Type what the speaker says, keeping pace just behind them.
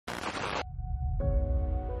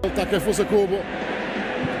ataque é Força Cubo.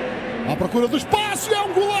 À procura do espaço,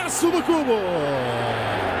 é golaço do Cubo.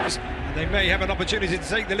 They may have an opportunity to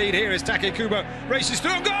take the lead here as Take Kubo races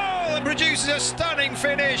through a goal and produces a stunning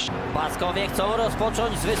finish. Paskowie chcą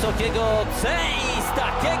rozpocząć z wysokiego C i z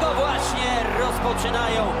takiego właśnie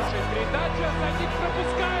rozpoczynają.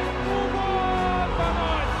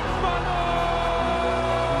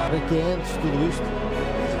 Para que é antes de tudo isto?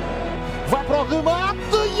 Vai para o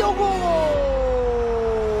remate e o gol!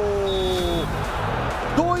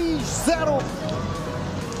 2-0.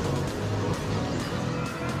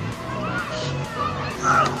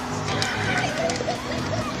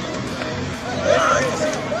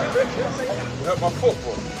 You hurt my foot,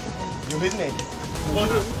 bro. You hit me.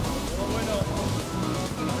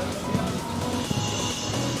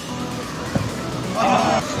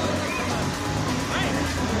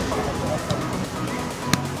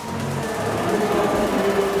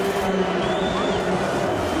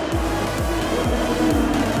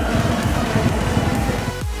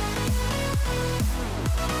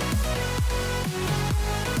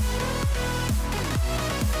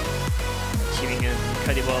 Achieving an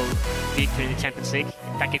incredible victory in the Champions League.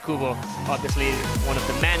 Take Kubo, obviously one of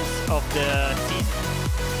the men of the season.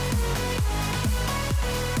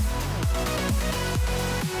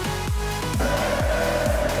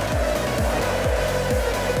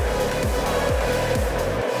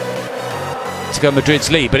 To go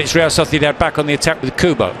Madrid's lead, but it's Real Sociedad back on the attack with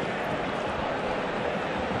Kubo.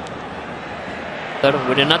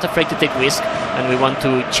 We're not afraid to take risk, and we want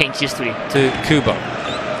to change history. To Kubo,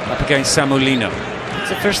 up against Samulino. It's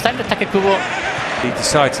the first time that Take Kubo He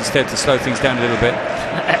decides instead to slow things down a little bit.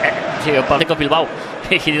 Atletico Bilbao.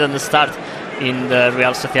 He didn't start in the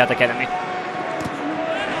Real Sociedad academy.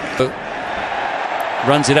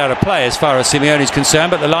 Runs it out of play as far as Simeone is concerned,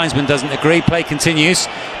 but the linesman doesn't agree. Play continues.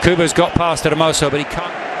 Kubo's got past Hermoso, but he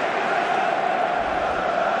can't.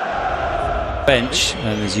 Bench,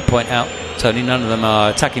 and as you point out, Tony, none of them are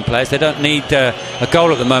attacking players. They don't need a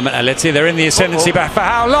goal at the moment, Atleti. They're in the ascendancy back. For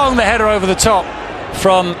how long? The header over the top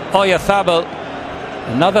from Oyarzabal.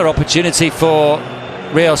 Another opportunity for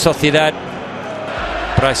Real Sociedad.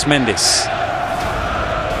 Bryce Mendes.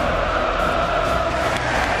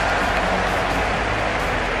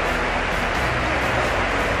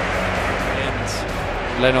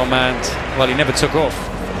 Lenormand, well, he never took off.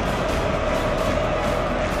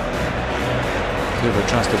 Kubo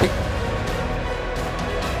tries to pick.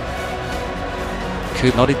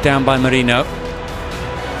 Kubo nodded down by Marino.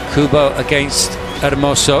 Kubo against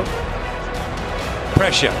Hermoso.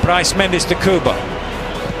 Pressure. Bryce Mendes to Kubo.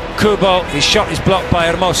 Kubo, his shot is blocked by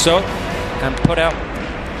Hermoso and put out.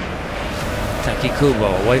 Take Kubo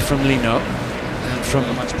away from Lino and from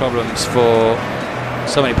much problems for.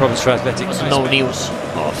 So many problems for Athletic. No news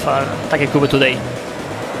of Take Kubo today.